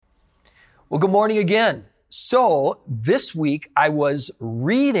Well, good morning again. So this week I was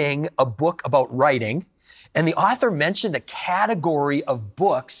reading a book about writing, and the author mentioned a category of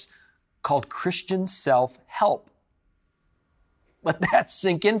books called Christian self-help. Let that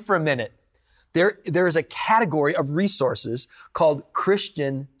sink in for a minute. There is a category of resources called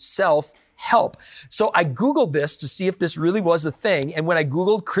Christian self-help. So I Googled this to see if this really was a thing, and when I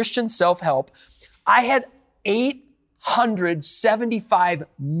Googled Christian self-help, I had 875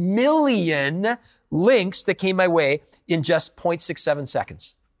 million links that came my way in just 0.67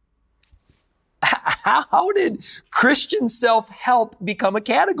 seconds. How did Christian self-help become a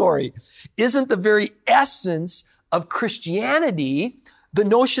category? Isn't the very essence of Christianity the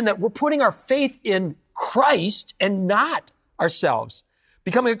notion that we're putting our faith in Christ and not ourselves?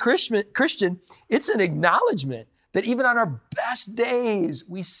 Becoming a Christian, it's an acknowledgement that even on our best days,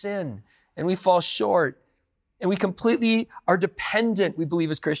 we sin and we fall short. And we completely are dependent, we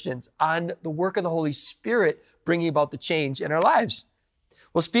believe as Christians, on the work of the Holy Spirit bringing about the change in our lives.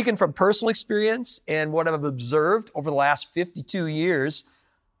 Well, speaking from personal experience and what I've observed over the last 52 years,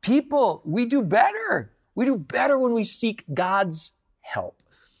 we do better. We do better when we seek God's help.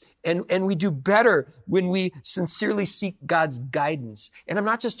 And we do better when we sincerely seek God's guidance. And I'm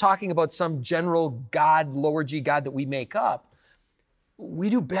not just talking about some general God, lower G God that we make up.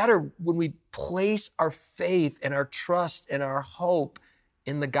 We do better when we place our faith and our trust and our hope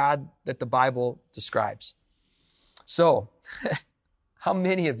in the God that the Bible describes. So, how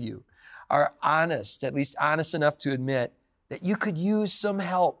many of you are honest, at least honest enough to admit that you could use some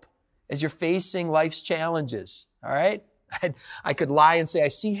help as you're facing life's challenges, all right? I could lie and say, I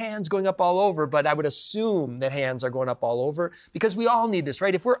see hands going up all over, but I would assume that hands are going up all over because we all need this,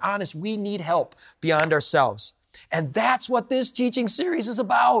 right? If we're honest, we need help beyond ourselves. And that's what this teaching series is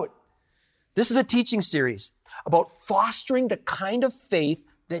about. This is a teaching series about fostering the kind of faith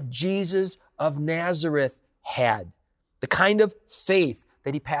that Jesus of Nazareth had, the kind of faith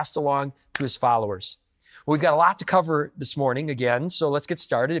that he passed along to his followers. Well, we've got a lot to cover this morning again, so let's get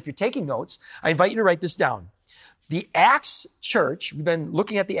started. If you're taking notes, I invite you to write this down. The Acts church, we've been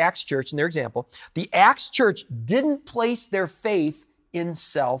looking at the Acts church and their example. The Acts church didn't place their faith in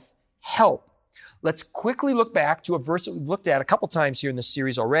self-help. Let's quickly look back to a verse that we've looked at a couple times here in this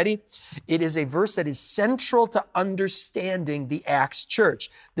series already. It is a verse that is central to understanding the Acts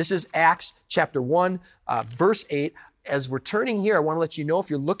church. This is Acts chapter 1, verse 8. As we're turning here, I want to let you know if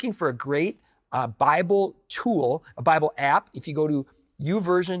you're looking for a great Bible tool, a Bible app, if you go to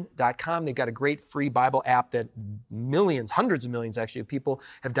YouVersion.com, they've got a great free Bible app that millions, hundreds of millions actually, of people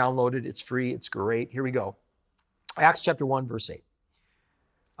have downloaded. It's free. It's great. Here we go. Acts chapter 1, verse 8.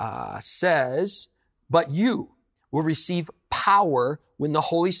 Says, but you will receive power when the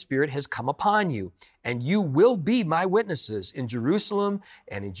Holy Spirit has come upon you, and you will be my witnesses in Jerusalem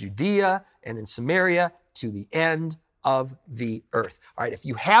and in Judea and in Samaria to the end of the earth. All right, if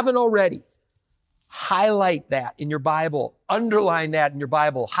you haven't already, highlight that in your Bible, underline that in your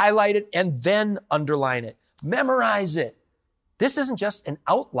Bible, highlight it and then underline it, memorize it. This isn't just an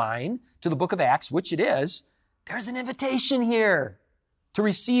outline to the book of Acts, which it is. There's an invitation here to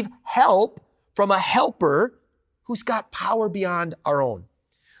receive help from a helper who's got power beyond our own.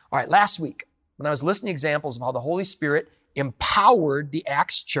 All right, last week, when I was listing examples of how the Holy Spirit empowered the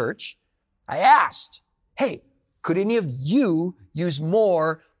Acts church, I asked, hey, could any of you use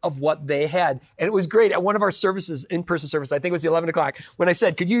more of what they had? And it was great. At one of our services, in-person service, I think it was the 11 o'clock, when I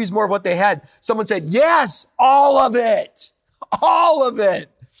said, could you use more of what they had? Someone said, yes, all of it. All of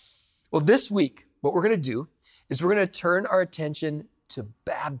it. Well, this week, what we're going to do is we're going to turn our attention to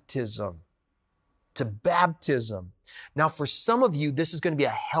baptism. To baptism. Now, for some of you, this is going to be a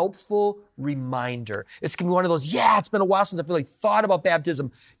helpful reminder. It's going to be one of those, it's been a while since I've really thought about baptism.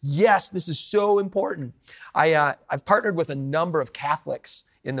 Yes, this is so important. I've partnered with a number of Catholics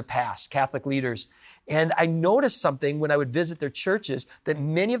in the past, Catholic leaders, and I noticed something when I would visit their churches, that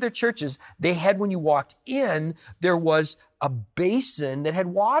many of their churches, they had, when you walked in, there was a basin that had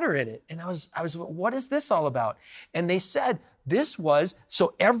water in it. And I was, what is this all about? And they said, this was,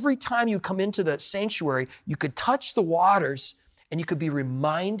 so every time you come into the sanctuary, you could touch the waters and you could be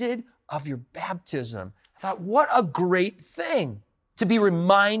reminded of your baptism. I thought, what a great thing to be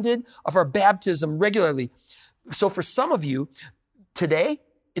reminded of our baptism regularly. So for some of you, today,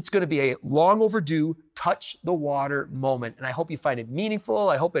 it's going to be a long overdue touch the water moment. And I hope you find it meaningful.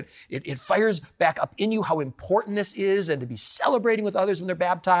 I hope it fires back up in you how important this is and to be celebrating with others when they're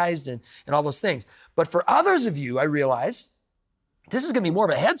baptized and all those things. But for others of you, I realize this is going to be more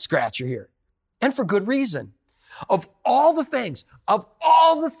of a head scratcher here. And for good reason. Of all the things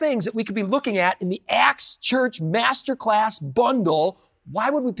that we could be looking at in the Acts Church Masterclass bundle, why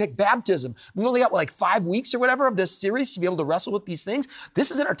would we pick baptism? We've only got like 5 weeks or whatever of this series to be able to wrestle with these things.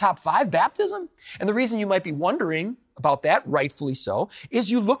 This is in our top 5, baptism. And the reason you might be wondering about that, rightfully so,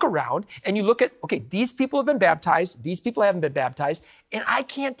 is you look around and you look at, okay, these people have been baptized, these people haven't been baptized, and I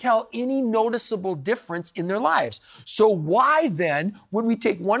can't tell any noticeable difference in their lives. So why then would we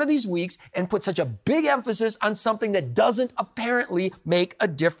take one of these weeks and put such a big emphasis on something that doesn't apparently make a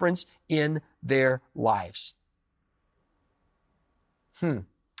difference in their lives? Of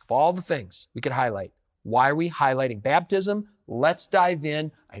all the things we could highlight, why are we highlighting baptism? Let's dive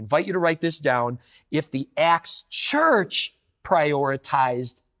in. I invite you to write this down. If the Acts church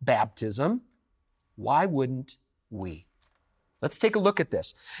prioritized baptism, why wouldn't we? Let's take a look at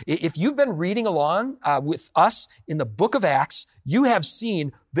this. If you've been reading along with us in the book of Acts, you have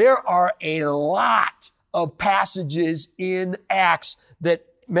seen there are a lot of passages in Acts that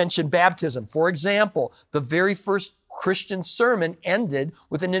mention baptism. For example, the very first Christian sermon ended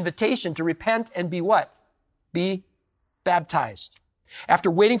with an invitation to repent and be what? Be baptized.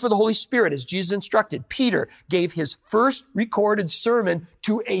 After waiting for the Holy Spirit, as Jesus instructed, Peter gave his first recorded sermon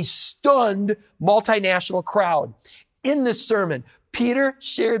to a stunned multinational crowd. In this sermon, Peter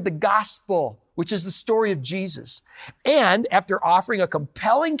shared the gospel, which is the story of Jesus. And after offering a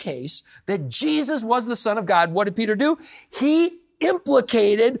compelling case that Jesus was the Son of God, what did Peter do? He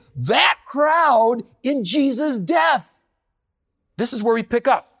implicated that crowd in Jesus' death. This is where we pick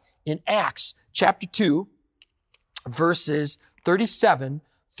up in Acts chapter 2, verses 37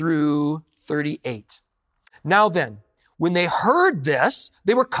 through 38. Now then, when they heard this,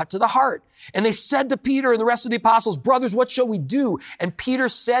 they were cut to the heart. And they said to Peter and the rest of the apostles, brothers, what shall we do? And Peter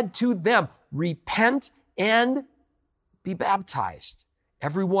said to them, repent and be baptized,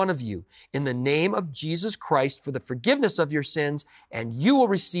 every one of you, in the name of Jesus Christ for the forgiveness of your sins, and you will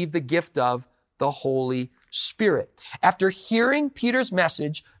receive the gift of the Holy Spirit. After hearing Peter's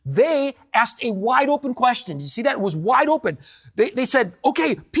message, they asked a wide open question. Did you see that? It was wide open. They said,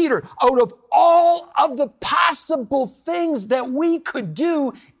 okay, Peter, out of all of the possible things that we could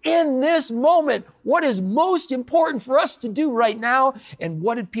do in this moment, what is most important for us to do right now? And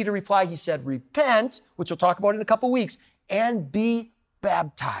what did Peter reply? He said, repent, which we'll talk about in a couple weeks, and be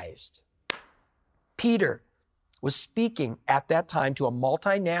baptized. Peter was speaking at that time to a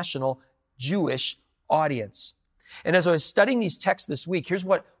multinational Jewish audience. And as I was studying these texts this week, here's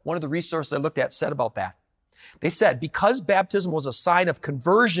what one of the resources I looked at said about that. They said, because baptism was a sign of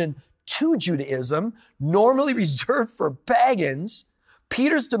conversion to Judaism, normally reserved for pagans,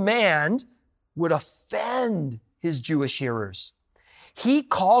 Peter's demand would offend his Jewish hearers. He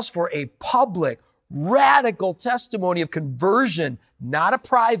calls for a public, radical testimony of conversion, not a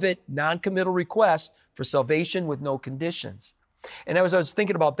private, non-committal request for salvation with no conditions. And as I was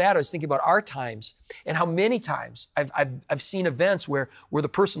thinking about that, I was thinking about our times and how many times I've seen events where the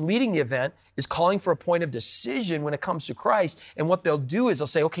person leading the event is calling for a point of decision when it comes to Christ. And what they'll do is they'll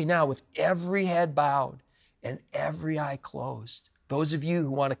say, okay, now with every head bowed and every eye closed, those of you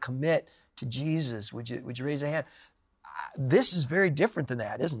who want to commit to Jesus, would you raise a hand? This is very different than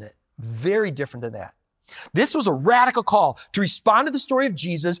that, isn't it? Very different than that. This was a radical call to respond to the story of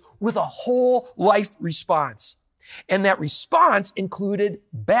Jesus with a whole life response. And that response included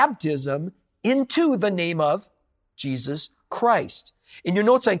baptism into the name of Jesus Christ. In your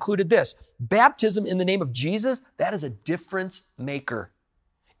notes, I included this. Baptism in the name of Jesus, that is a difference maker.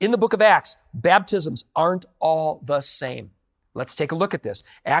 In the book of Acts, baptisms aren't all the same. Let's take a look at this.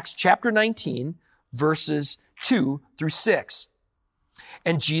 Acts chapter 19, verses 2 through 6.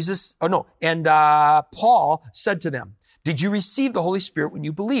 And Paul said to them, did you receive the Holy Spirit when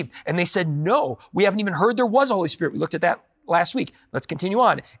you believed? And they said, no, we haven't even heard there was a Holy Spirit. We looked at that last week. Let's continue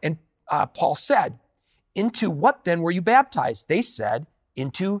on. And Paul said, into what then were you baptized? They said,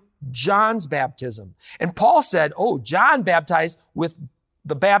 into John's baptism. And Paul said, oh, John baptized with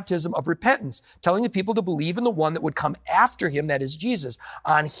the baptism of repentance, telling the people to believe in the one that would come after him, that is Jesus.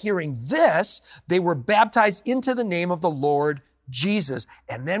 On hearing this, they were baptized into the name of the Lord Jesus.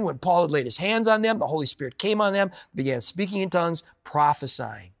 And then when Paul had laid his hands on them, the Holy Spirit came on them, began speaking in tongues,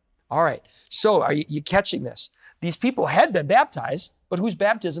 prophesying. All right. So are you catching this? These people had been baptized, but whose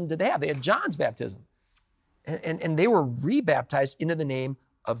baptism did they have? They had John's baptism. And they were rebaptized into the name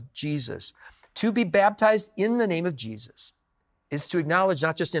of Jesus. To be baptized in the name of Jesus is to acknowledge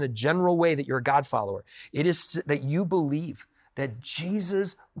not just in a general way that you're a God follower. It is that you believe that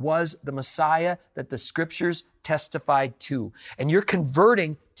Jesus was the Messiah that the scriptures testified to. And you're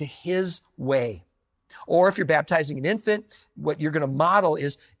converting to his way. Or if you're baptizing an infant, what you're going to model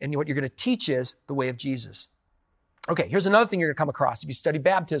is, and what you're going to teach is the way of Jesus. Okay, here's another thing you're going to come across if you study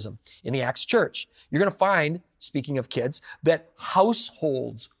baptism in the Acts church. You're going to find, speaking of kids, that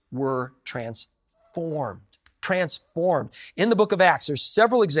households were transformed. In the book of Acts, there's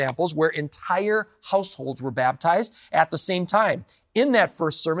several examples where entire households were baptized at the same time. In that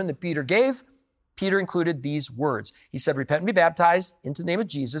first sermon that Peter gave, Peter included these words. He said, repent and be baptized into the name of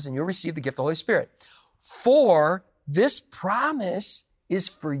Jesus, and you'll receive the gift of the Holy Spirit. For this promise is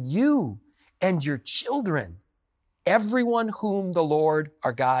for you and your children, everyone whom the Lord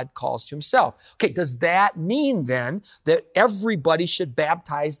our God calls to himself. Okay, does that mean then that everybody should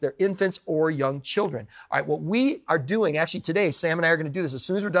baptize their infants or young children? All right, what we are doing, actually today, Sam and I are going to do this. As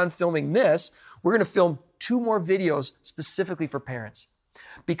soon as we're done filming this, we're going to film 2 more videos specifically for parents.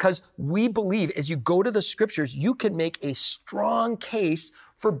 Because we believe as you go to the scriptures, you can make a strong case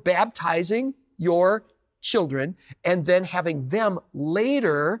for baptizing your children and then having them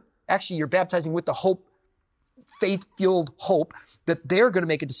later, actually you're baptizing with the hope, faith-fueled hope that they're going to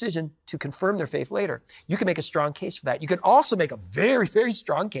make a decision to confirm their faith later. You can make a strong case for that. You can also make a very, very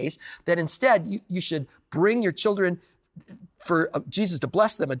strong case that instead you should bring your children for Jesus to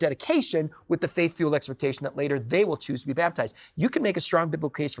bless them, a dedication with the faith-fueled expectation that later they will choose to be baptized. You can make a strong biblical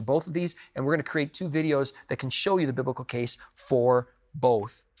case for both of these, and we're going to create 2 videos that can show you the biblical case for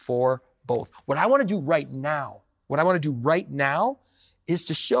both. What I want to do right now is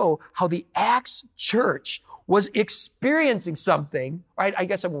to show how the Acts church was experiencing something, right? I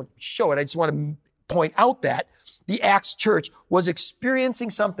guess I won't show it. I just want to point out that the Acts church was experiencing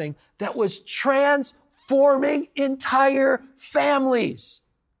something that was transforming entire families.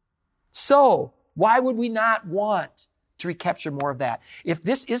 So why would we not want to recapture more of that? If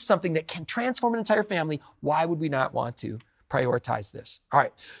this is something that can transform an entire family, why would we not want to prioritize this? All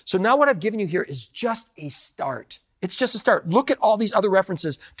right. So now what I've given you here is just a start. It's just a start. Look at all these other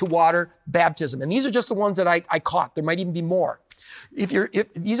references to water baptism. And these are just the ones that I caught. There might even be more. If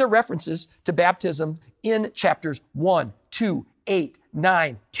these are references to baptism in chapters 1, 2, 8,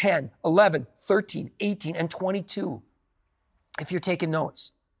 9, 10, 11, 13, 18, and 22. If you're taking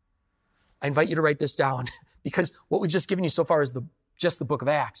notes, I invite you to write this down because what we've just given you so far is just the book of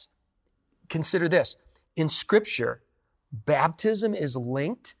Acts. Consider this. In Scripture, baptism is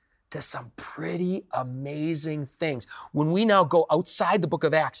linked to some pretty amazing things. When we now go outside the book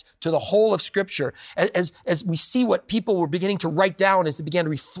of Acts to the whole of Scripture, as we see what people were beginning to write down as they began to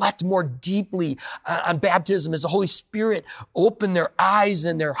reflect more deeply on baptism, as the Holy Spirit opened their eyes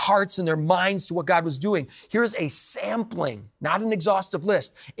and their hearts and their minds to what God was doing, here's a sampling, not an exhaustive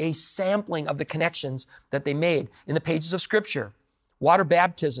list, a sampling of the connections that they made in the pages of Scripture. Water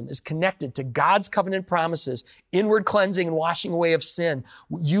baptism is connected to God's covenant promises, inward cleansing and washing away of sin,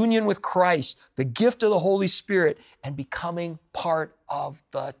 union with Christ, the gift of the Holy Spirit, and becoming part of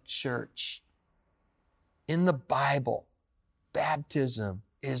the church. In the Bible, baptism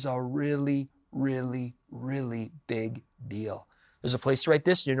is a really, really, really big deal. There's a place to write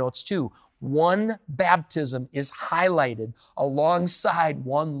this in your notes too. One baptism is highlighted alongside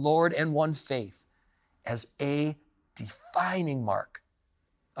one Lord and one faith as a defining mark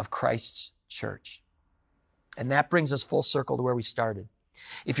of Christ's church. And that brings us full circle to where we started.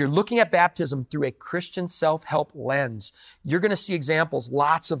 If you're looking at baptism through a Christian self-help lens, you're going to see examples,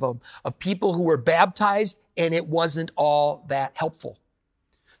 lots of them, of people who were baptized and it wasn't all that helpful.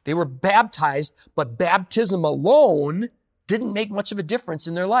 They were baptized, but baptism alone didn't make much of a difference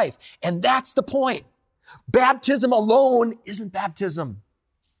in their life. And that's the point. Baptism alone isn't baptism.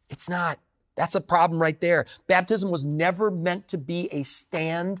 It's not. That's a problem right there. Baptism was never meant to be a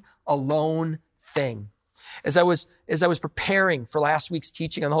stand-alone thing. As I was preparing for last week's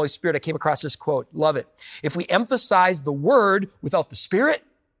teaching on the Holy Spirit, I came across this quote. Love it. If we emphasize the Word without the Spirit,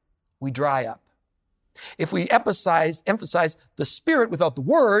 we dry up. If we emphasize the Spirit without the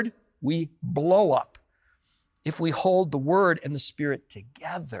Word, we blow up. If we hold the Word and the Spirit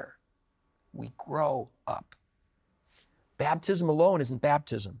together, we grow up. Baptism alone isn't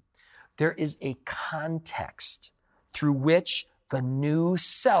baptism. There is a context through which the new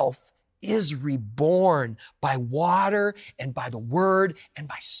self is reborn by water and by the Word and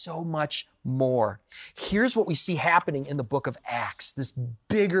by so much more. Here's what we see happening in the book of Acts, this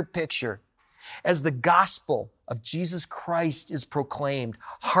bigger picture. As the gospel of Jesus Christ is proclaimed,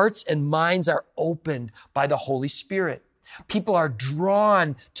 hearts and minds are opened by the Holy Spirit. People are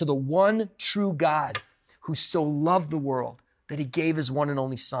drawn to the one true God who so loved the world that he gave his one and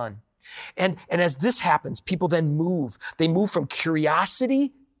only Son. And as this happens, people then move. They move from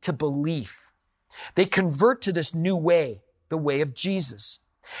curiosity to belief. They convert to this new way, the way of Jesus.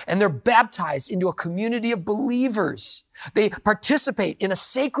 And they're baptized into a community of believers. They participate in a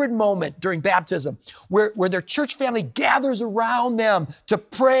sacred moment during baptism where their church family gathers around them to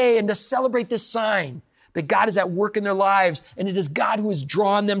pray and to celebrate this sign that God is at work in their lives. And it is God who has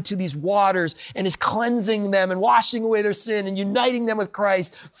drawn them to these waters and is cleansing them and washing away their sin and uniting them with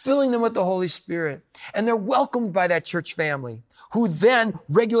Christ, filling them with the Holy Spirit. And they're welcomed by that church family who then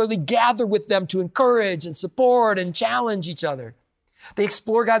regularly gather with them to encourage and support and challenge each other. They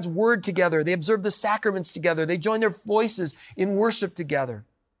explore God's word together. They observe the sacraments together. They join their voices in worship together.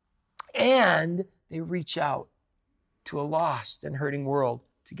 And they reach out to a lost and hurting world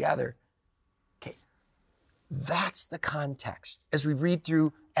together. Okay, that's the context. As we read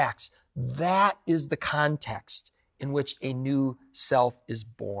through Acts, that is the context in which a new self is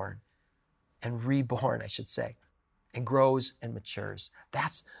born and reborn, I should say, and grows and matures.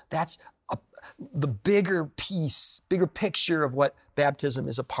 That's the bigger piece, bigger picture of what baptism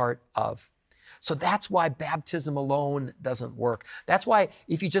is a part of. So that's why baptism alone doesn't work. That's why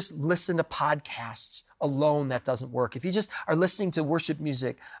if you just listen to podcasts alone, that doesn't work. If you just are listening to worship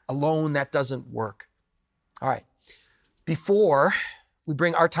music alone, that doesn't work. All right. Before we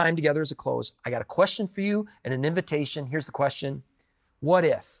bring our time together as a close, I got a question for you and an invitation. Here's the question. What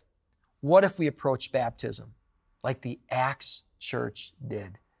if we approach baptism like the Acts church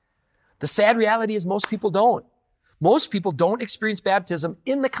did? The sad reality is most people don't. Most people don't experience baptism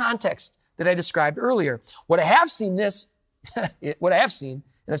in the context that I described earlier. What I have seen, and I've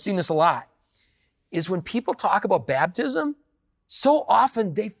seen this a lot, is when people talk about baptism, so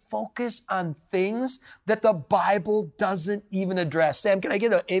often they focus on things that the Bible doesn't even address. Sam, can I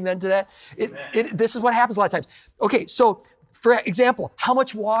get an amen to that? This is what happens a lot of times. Okay, so for example, how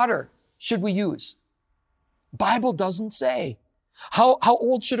much water should we use? Bible doesn't say. How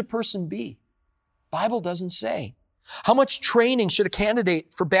old should a person be? Bible doesn't say. How much training should a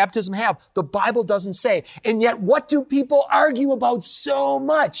candidate for baptism have? The Bible doesn't say. And yet, what do people argue about so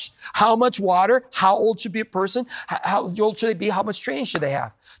much? How much water? How old should be a person? How old should they be? How much training should they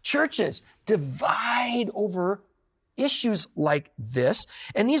have? Churches divide over issues like this.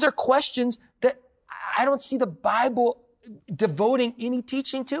 And these are questions that I don't see the Bible devoting any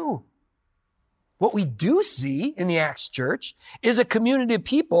teaching to. What we do see in the Acts church is a community of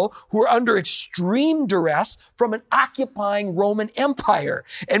people who are under extreme duress from an occupying Roman Empire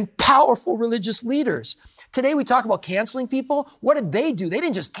and powerful religious leaders. Today we talk about canceling people. What did they do? They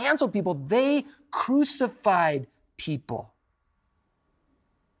didn't just cancel people, they crucified people.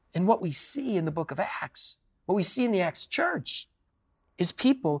 And what we see in the book of Acts, what we see in the Acts church, is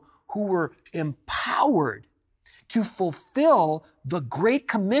people who were empowered to fulfill the Great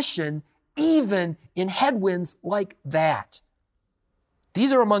Commission even in headwinds like that.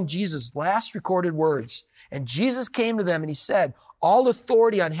 These are among Jesus' last recorded words. And Jesus came to them and he said, "All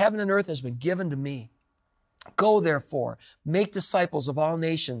authority on heaven and earth has been given to me. Go therefore, make disciples of all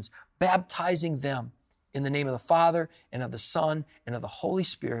nations, baptizing them in the name of the Father and of the Son and of the Holy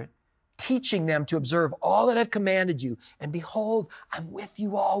Spirit, teaching them to observe all that I've commanded you. And behold, I'm with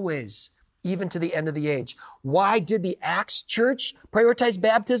you always, even to the end of the age." Why did the Acts church prioritize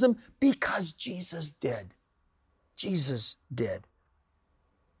baptism? Because Jesus did. Jesus did.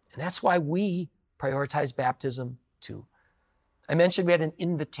 And that's why we prioritize baptism too. I mentioned we had an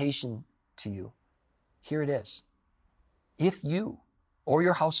invitation to you. Here it is. If you or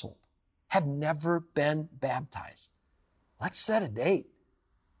your household have never been baptized, let's set a date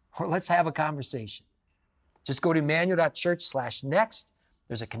or let's have a conversation. Just go to emmanuel.church/next.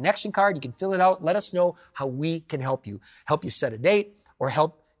 There's a connection card. You can fill it out. Let us know how we can help you. Help you set a date or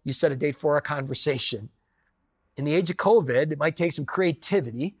help you set a date for a conversation. In the age of COVID, it might take some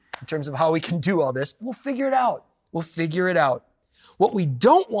creativity in terms of how we can do all this. We'll figure it out. We'll figure it out. What we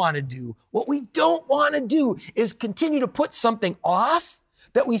don't want to do is continue to put something off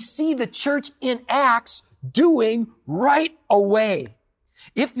that we see the church in Acts doing right away.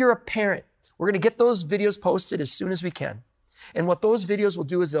 If you're a parent, we're going to get those videos posted as soon as we can. And what those videos will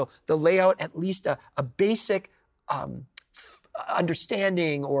do is they'll lay out at least a basic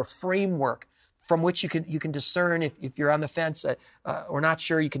understanding or framework from which you can discern if you're on the fence or not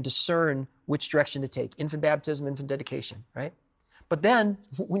sure, you can discern which direction to take. Infant baptism, infant dedication, right? But then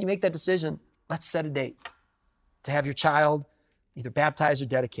when you make that decision, let's set a date to have your child either baptized or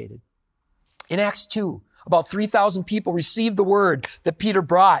dedicated. In Acts 2, about 3,000 people received the word that Peter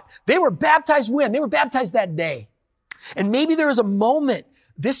brought. They were baptized when? They were baptized that day. And maybe there was a moment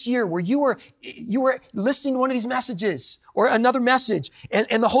this year where you were listening to one of these messages or another message,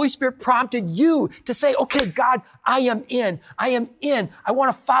 and the Holy Spirit prompted you to say, "Okay, God, I am in. I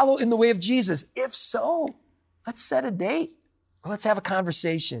want to follow in the way of Jesus." If so, let's set a date. Well, let's have a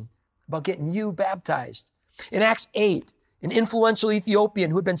conversation about getting you baptized. In Acts 8, an influential Ethiopian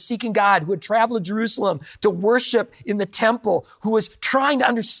who had been seeking God, who had traveled to Jerusalem to worship in the temple, who was trying to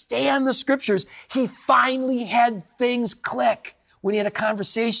understand the scriptures, he finally had things click when he had a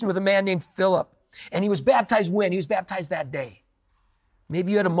conversation with a man named Philip. And he was baptized when? He was baptized that day.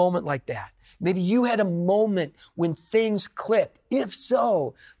 Maybe you had a moment like that. Maybe you had a moment when things clicked. If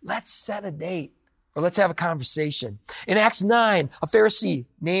so, let's set a date or let's have a conversation. In Acts 9, a Pharisee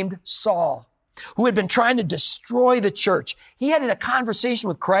named Saul, who had been trying to destroy the church, he had a conversation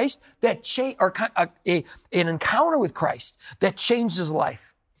with Christ that an encounter with Christ that changed his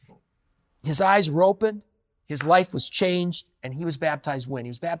life. His eyes were opened, his life was changed, and he was baptized when? He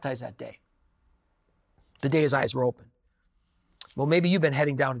was baptized that day. The day his eyes were open. Well, maybe you've been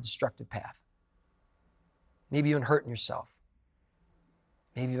heading down a destructive path. Maybe you've been hurting yourself.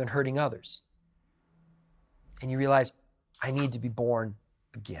 Maybe you've been hurting others. And you realize, I need to be born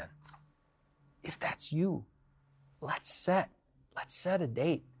again. If that's you, let's set a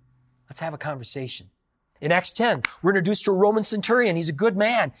date. Let's have a conversation. In Acts 10, we're introduced to a Roman centurion. He's a good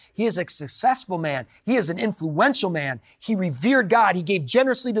man. He is a successful man. He is an influential man. He revered God. He gave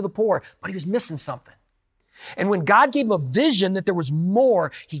generously to the poor, but he was missing something. And when God gave him a vision that there was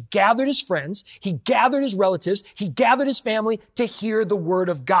more, he gathered his friends, he gathered his relatives, he gathered his family to hear the word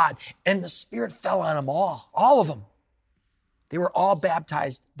of God. And the Spirit fell on them all of them. They were all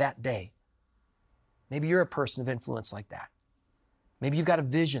baptized that day. Maybe you're a person of influence like that. Maybe you've got a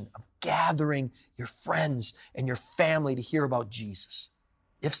vision of gathering your friends and your family to hear about Jesus.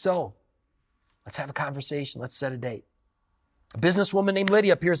 If so, let's have a conversation. Let's set a date. A businesswoman named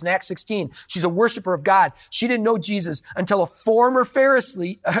Lydia appears in Acts 16. She's a worshiper of God. She didn't know Jesus until a former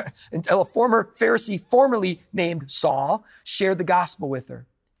Pharisee formerly named Saul shared the gospel with her.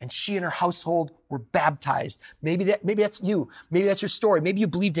 And she and her household were baptized. Maybe that's you. Maybe that's your story. Maybe you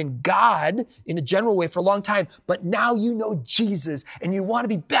believed in God in a general way for a long time, but now you know Jesus and you want to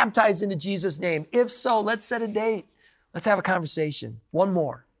be baptized into Jesus' name. If so, let's set a date. Let's have a conversation. One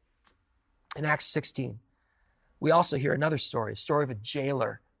more. In Acts 16, we also hear another story, a story of a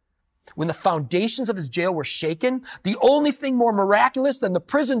jailer. When the foundations of his jail were shaken, the only thing more miraculous than the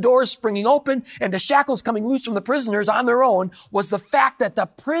prison doors springing open and the shackles coming loose from the prisoners on their own was the fact that the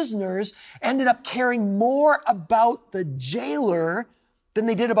prisoners ended up caring more about the jailer than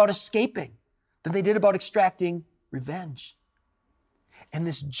they did about escaping, than they did about extracting revenge. And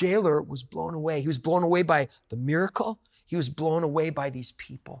this jailer was blown away. He was blown away by the miracle. He was blown away by these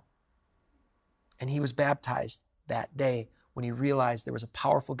people. And he was baptized that day when he realized there was a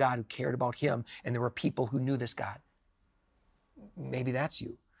powerful God who cared about him and there were people who knew this God. Maybe that's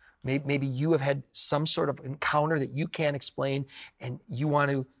you. Maybe you have had some sort of encounter that you can't explain and you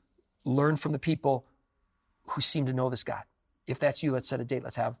want to learn from the people who seem to know this God. If that's you, let's set a date.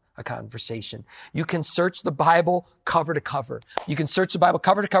 Let's have a conversation. You can search the Bible cover to cover. You can search the Bible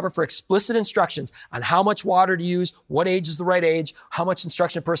cover to cover for explicit instructions on how much water to use, what age is the right age, how much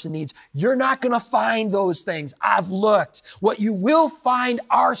instruction a person needs. You're not going to find those things. I've looked. What you will find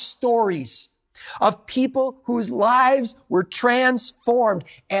are stories of people whose lives were transformed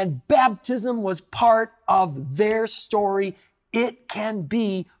and baptism was part of their story. It can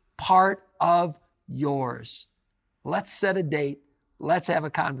be part of yours. Let's set a date. Let's have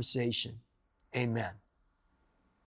a conversation. Amen.